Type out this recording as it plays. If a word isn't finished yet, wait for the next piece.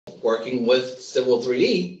working with Civil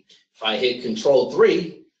 3D, if I hit Control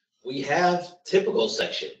 3, we have typical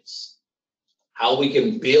sections, how we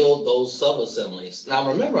can build those sub-assemblies. Now,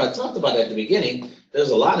 remember, I talked about at the beginning,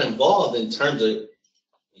 there's a lot involved in terms of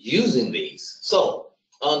using these. So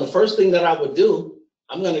the first thing that I would do,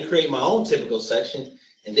 I'm going to create my own typical section.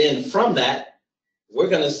 And then from that, we're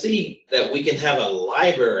going to see that we can have a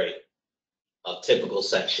library of typical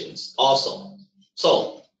sections also.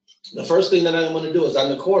 So the first thing that I'm going to do is on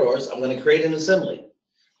the corridors, I'm going to create an assembly.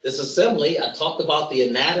 This assembly, I talked about the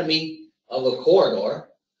anatomy of a corridor.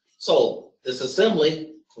 So this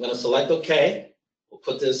assembly, I'm going to select OK. We'll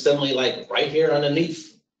put the assembly like right here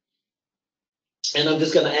underneath. And I'm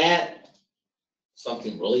just going to add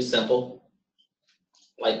something really simple,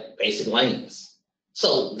 like basic lanes.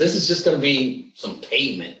 So this is just going to be some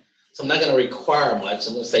pavement. So I'm not going to require much.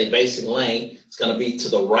 I'm going to say basic lane. It's going to be to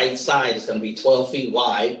the right side. It's going to be 12 feet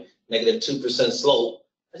wide, -2% slope.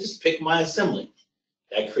 I just pick my assembly.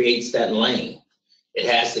 That creates that lane. It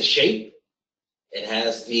has the shape. It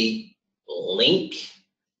has the link.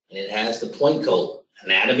 And it has the point code,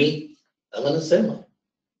 anatomy of an assembly.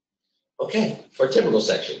 Okay, for a typical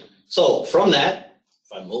section. So from that,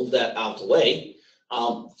 if I move that out the way,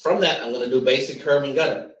 from that, I'm going to do basic curve and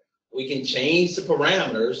gutter. We can change the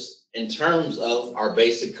parameters in terms of our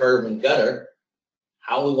basic curve and gutter,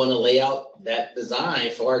 how we want to lay out that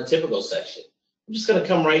design for our typical section. I'm just going to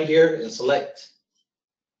come right here and select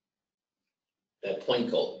that point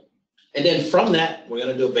code. And then from that, we're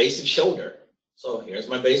going to do a basic shoulder. So here's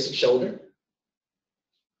my basic shoulder.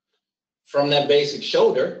 From that basic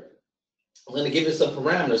shoulder, I'm going to give it some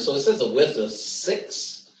parameters. So it says a width of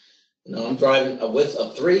 6. You know, I'm driving a width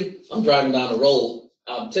of 3. I'm driving down the road.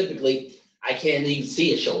 Typically, I can't even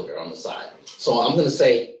see a shoulder on the side. So I'm going to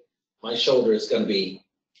say my shoulder is going to be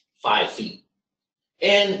 5 feet.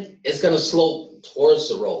 And it's going to slope towards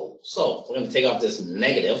the road. So we're going to take off this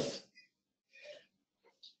negative.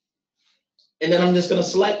 And then I'm just going to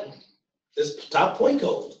select this top point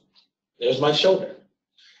code. There's my shoulder.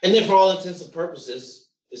 And then for all intents and purposes,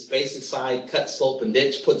 this basic side cut, slope, and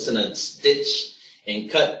ditch puts in a stitch and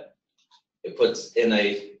cut. It puts in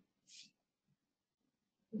a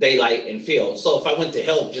daylight and fill. So if I went to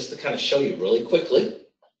help, just to kind of show you really quickly,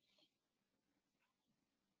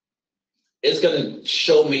 it's going to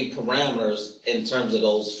show me parameters in terms of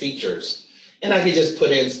those features. And I can just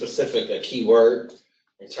put in specific a keyword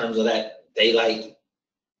in terms of that daylight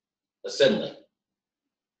assembly.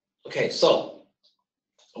 Okay, so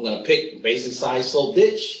I'm going to pick basic size, slope,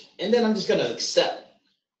 ditch, and then I'm just going to accept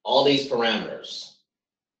all these parameters.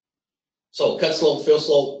 So cut slope, fill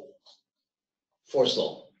slope, force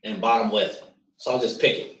slope, and bottom width. So I'll just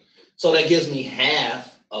pick it. So that gives me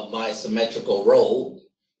half of my symmetrical road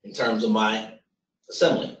in terms of my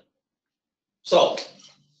assembly. So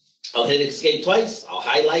I'll hit escape twice. I'll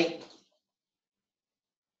highlight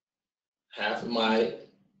half of my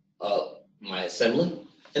my assembly.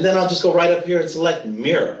 And then I'll just go right up here and select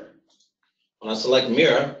mirror. When I select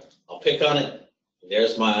mirror, I'll pick on it.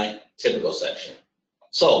 There's my typical section.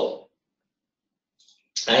 So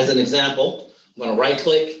as an example, I'm going to right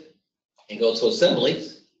click and go to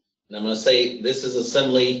assemblies. And I'm going to say this is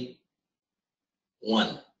assembly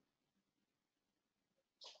 1.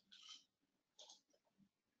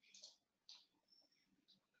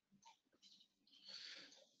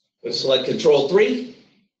 We'll select Control 3.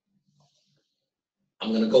 I'm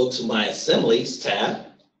going to go to my assemblies tab, and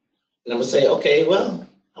I'm going to say, okay, well,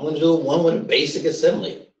 I'm going to do one with a basic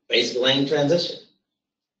assembly, basic lane transition.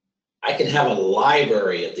 I can have a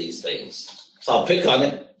library of these things. So I'll pick on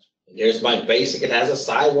it. There's my basic. It has a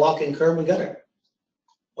sidewalk and curb and gutter.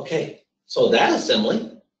 Okay, so that assembly,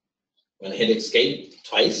 I'm going to hit escape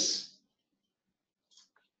twice,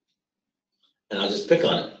 and I'll just pick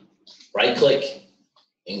on it. Right click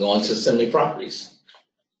and go into assembly properties.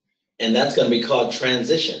 And that's going to be called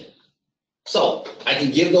transition. So I can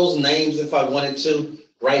give those names if I wanted to.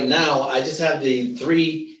 Right now, I just have the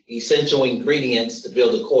 3 essential ingredients to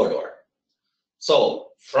build a corridor. So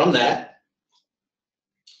from that,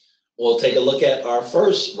 we'll take a look at our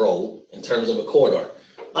first role in terms of a corridor.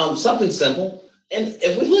 Something simple. And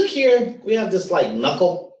if we look here, we have this like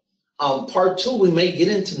knuckle. Part 2, we may get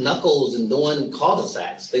into knuckles and doing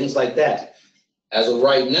cul-de-sacs, things like that. As of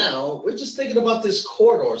right now, we're just thinking about this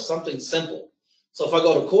corridor, something simple. So if I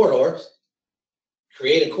go to corridors,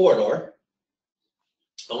 create a corridor,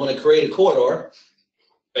 I'm going to create a corridor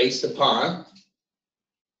based upon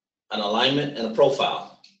an alignment and a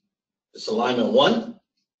profile. This alignment 1,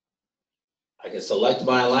 I can select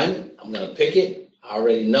my alignment. I'm going to pick it. I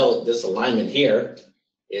already know this alignment here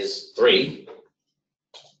is 3.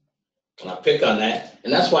 When I pick on that,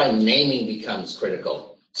 And that's why naming becomes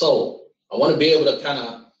critical. So I want to be able to kind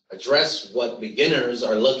of address what beginners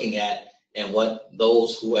are looking at and what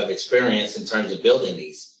those who have experience in terms of building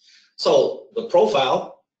these. So the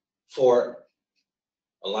profile for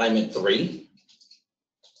alignment 3.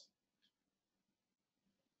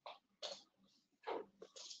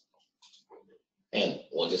 And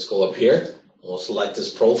we'll just go up here. We'll select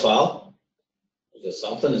this profile because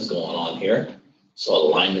something is going on here. So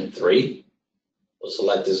alignment 3. We'll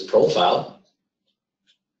select this profile.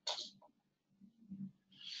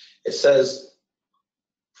 It says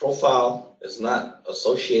profile is not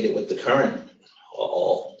associated with the current.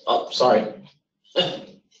 Oh, sorry.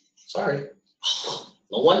 Sorry.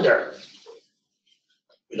 No wonder.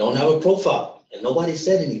 We don't have a profile and nobody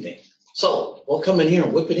said anything. So we'll come in here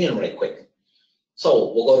and whip it in right quick.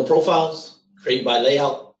 So we'll go to profiles, create by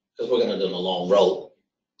layout, because we're going to do a long row.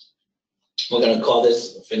 We're going to call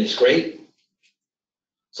this finish grade.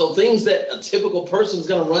 So things that a typical person is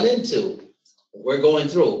going to run into, we're going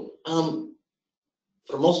through.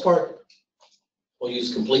 For the most part, we'll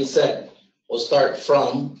use complete set. We'll start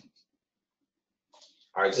from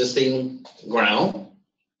our existing ground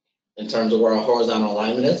in terms of where our horizontal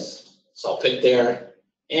alignment is. So I'll pick there,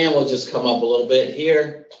 and we'll just come up a little bit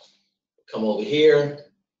here, come over here,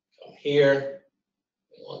 come here.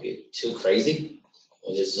 We won't get too crazy.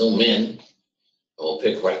 We'll just zoom in, and we'll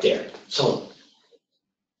pick right there. So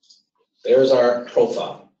there's our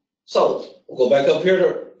profile. So we'll go back up here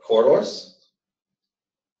to corridors,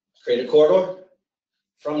 create a corridor.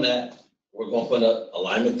 From that, we're going to put up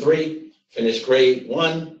alignment 3, finish grade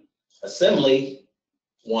 1, assembly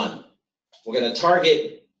 1. We're going to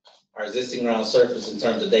target our existing ground surface in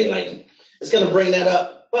terms of daylighting. It's going to bring that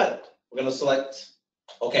up, but we're going to select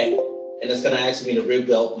OK, and it's going to ask me to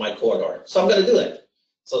rebuild my corridor. So I'm going to do that.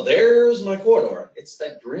 So there's my corridor. It's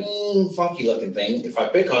that green funky looking thing. If I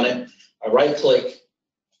pick on it, I right click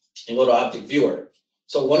and go to Object Viewer.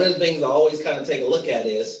 So one of the things I always kind of take a look at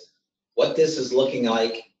is what this is looking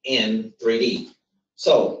like in 3D.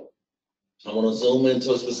 So I want to zoom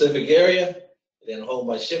into a specific area, and then hold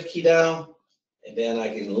my shift key down, and then I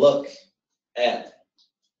can look at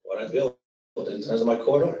what I built in terms of my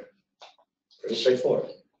corridor. Pretty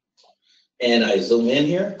straightforward. And I zoom in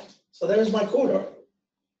here. So there's my corridor.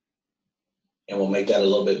 And we'll make that a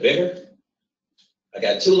little bit bigger. I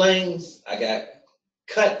got 2 lanes. I got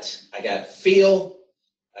cut. I got fill.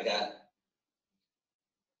 I got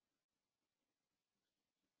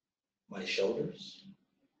my shoulders.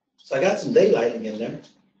 So I got some daylighting in there.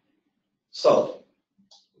 So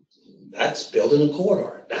that's building a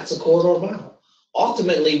corridor. That's a corridor model.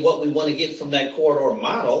 Ultimately, what we want to get from that corridor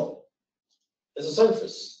model is a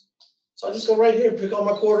surface. So I just go right here, pick on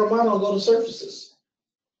my corridor model, and go to surfaces.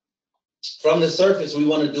 From the surface, we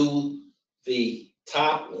want to do the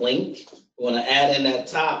top link. We want to add in that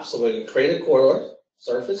top. So we're going to create a corridor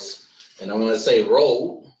surface, and I'm going to say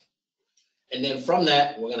road. And then from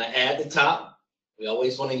that, we're going to add the top. We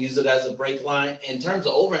always want to use it as a break line. In terms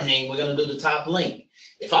of overhang, we're going to do the top link.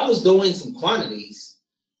 If I was doing some quantities,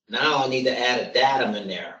 now I need to add a datum in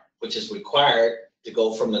there, which is required to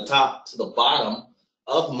go from the top to the bottom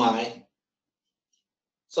of my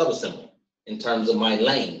subassembly in terms of my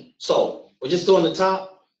lane. So we're just doing the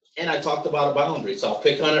top, and I talked about a boundary. So I'll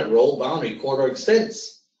pick on it, roll boundary, corridor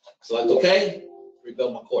extents, select OK,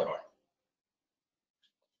 rebuild my corridor.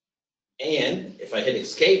 And if I hit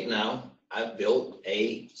escape now, I've built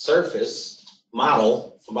a surface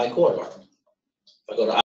model for my corridor. If I go to